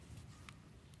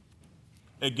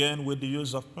Again, with the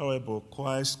use of parable,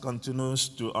 Christ continues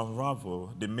to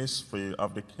unravel the mystery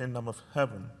of the kingdom of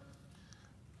heaven.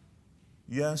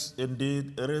 Yes,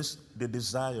 indeed, it is the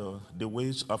desire, the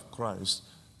wish of Christ,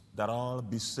 that all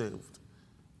be saved,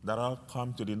 that all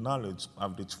come to the knowledge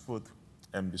of the truth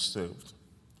and be saved.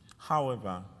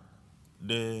 However,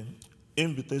 the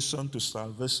invitation to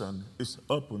salvation is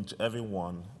open to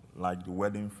everyone, like the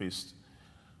wedding feast.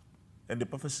 In the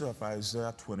prophecy of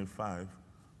Isaiah 25,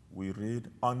 we read,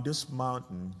 "On this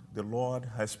mountain the Lord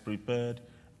has prepared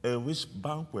a rich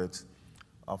banquet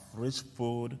of rich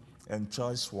food and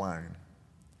choice wine."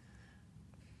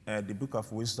 And the book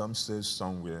of Wisdom says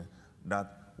somewhere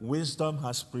that wisdom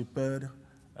has prepared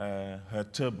her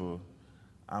table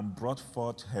and brought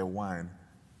forth her wine,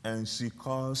 and she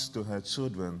calls to her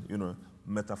children.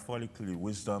 Metaphorically,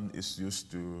 wisdom is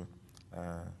used to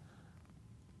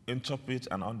interpret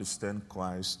and understand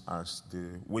Christ as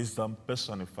the wisdom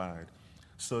personified.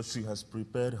 So she has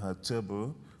prepared her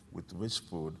table with rich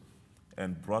food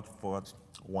and brought forth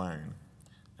wine,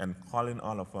 and calling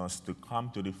all of us to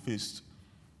come to the feast.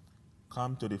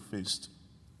 Come to the feast.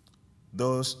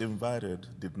 Those invited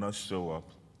did not show up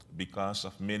because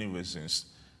of many reasons.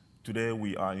 Today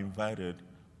we are invited.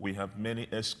 We have many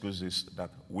excuses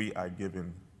that we are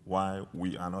given why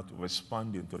we are not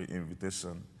responding to the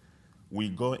invitation. We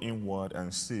go inward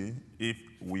and see if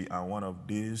we are one of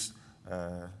these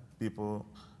people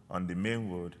on the main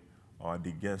road or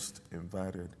the guest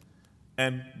invited.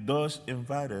 And those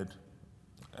invited,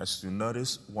 as you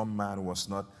notice, one man was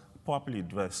not properly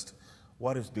dressed.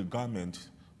 What is the garment?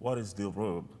 What is the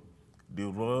robe? The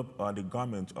robe or the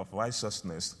garment of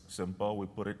righteousness, St. Paul will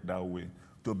put it that way,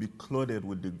 to be clothed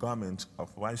with the garment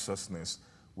of righteousness,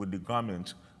 with the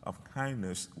garment of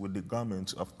kindness, with the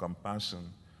garment of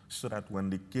compassion, so that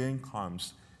when the King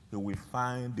comes, he will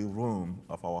find the room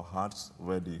of our hearts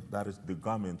ready. That is the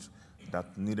garment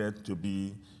that needed to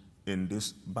be in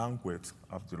this banquet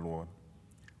of the Lord.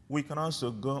 We can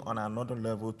also go on another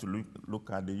level to look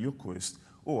at the Eucharist,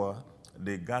 or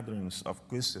the gatherings of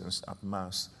Christians at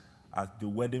Mass, at the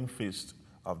wedding feast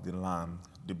of the Lamb.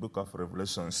 The book of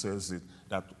Revelation says it,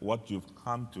 that what you've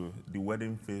come to, the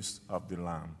wedding feast of the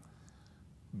Lamb.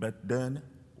 But then,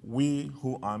 we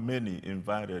who are many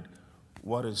invited,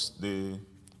 what is the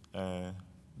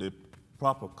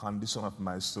proper condition of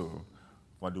my soul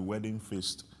for the wedding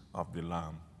feast of the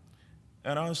Lamb?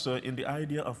 And also, in the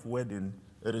idea of wedding,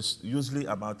 it is usually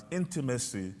about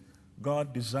intimacy.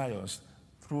 God desires,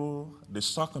 through the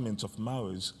sacrament of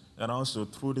marriage and also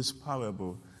through this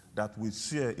parable, that we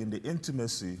share in the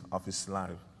intimacy of his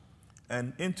life.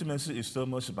 And intimacy is so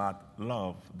much about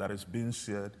love that is being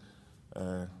shared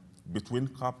between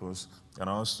couples and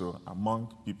also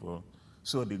among people.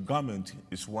 So the garment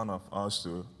is one of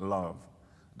also love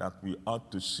that we ought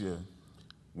to share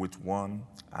with one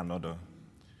another.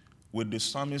 With the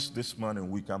psalmist this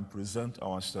morning, we can present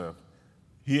ourselves.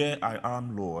 Here I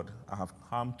am, Lord, I have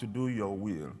come to do your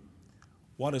will.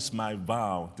 What is my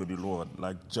vow to the Lord?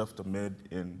 Like Jephthah made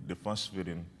in the first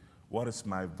reading. What is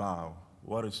my vow?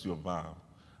 What is your vow?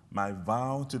 My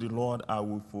vow to the Lord I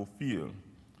will fulfill.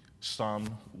 Psalm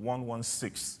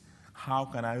 116. How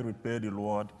can I repay the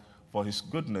Lord for his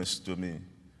goodness to me?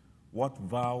 What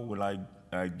vow will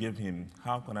I give him?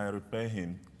 How can I repay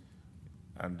him?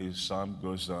 And the psalm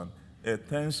goes on. A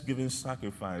thanksgiving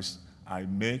sacrifice I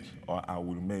make or I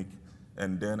will make,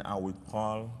 and then I will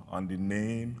call on the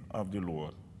name of the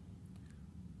Lord.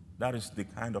 That is the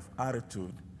kind of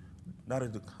attitude, that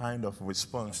is the kind of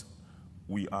response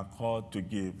we are called to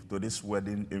give to this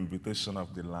wedding invitation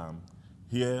of the Lamb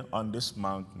here on this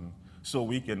mountain, so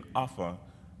we can offer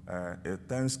a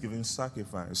thanksgiving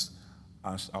sacrifice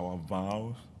as our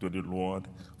vow to the Lord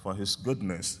for his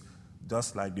goodness,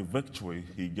 just like the victory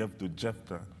he gave to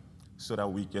Jephthah, so that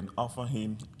we can offer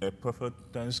him a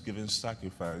perfect thanksgiving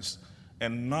sacrifice,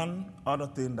 and none other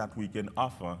thing that we can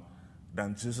offer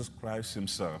than Jesus Christ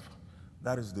himself.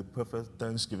 That is the perfect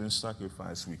thanksgiving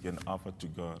sacrifice we can offer to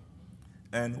God.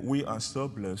 And we are so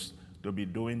blessed to be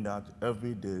doing that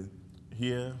every day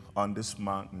here on this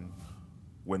mountain,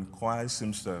 when Christ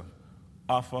himself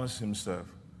offers himself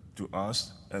to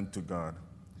us and to God,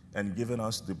 and giving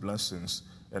us the blessings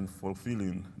and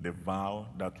fulfilling the vow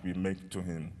that we make to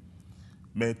him.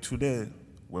 May today,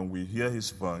 when we hear his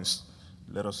voice,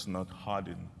 let us not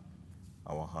harden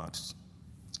our hearts.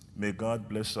 May God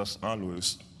bless us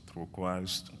always through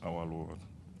Christ our Lord.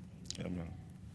 Amen.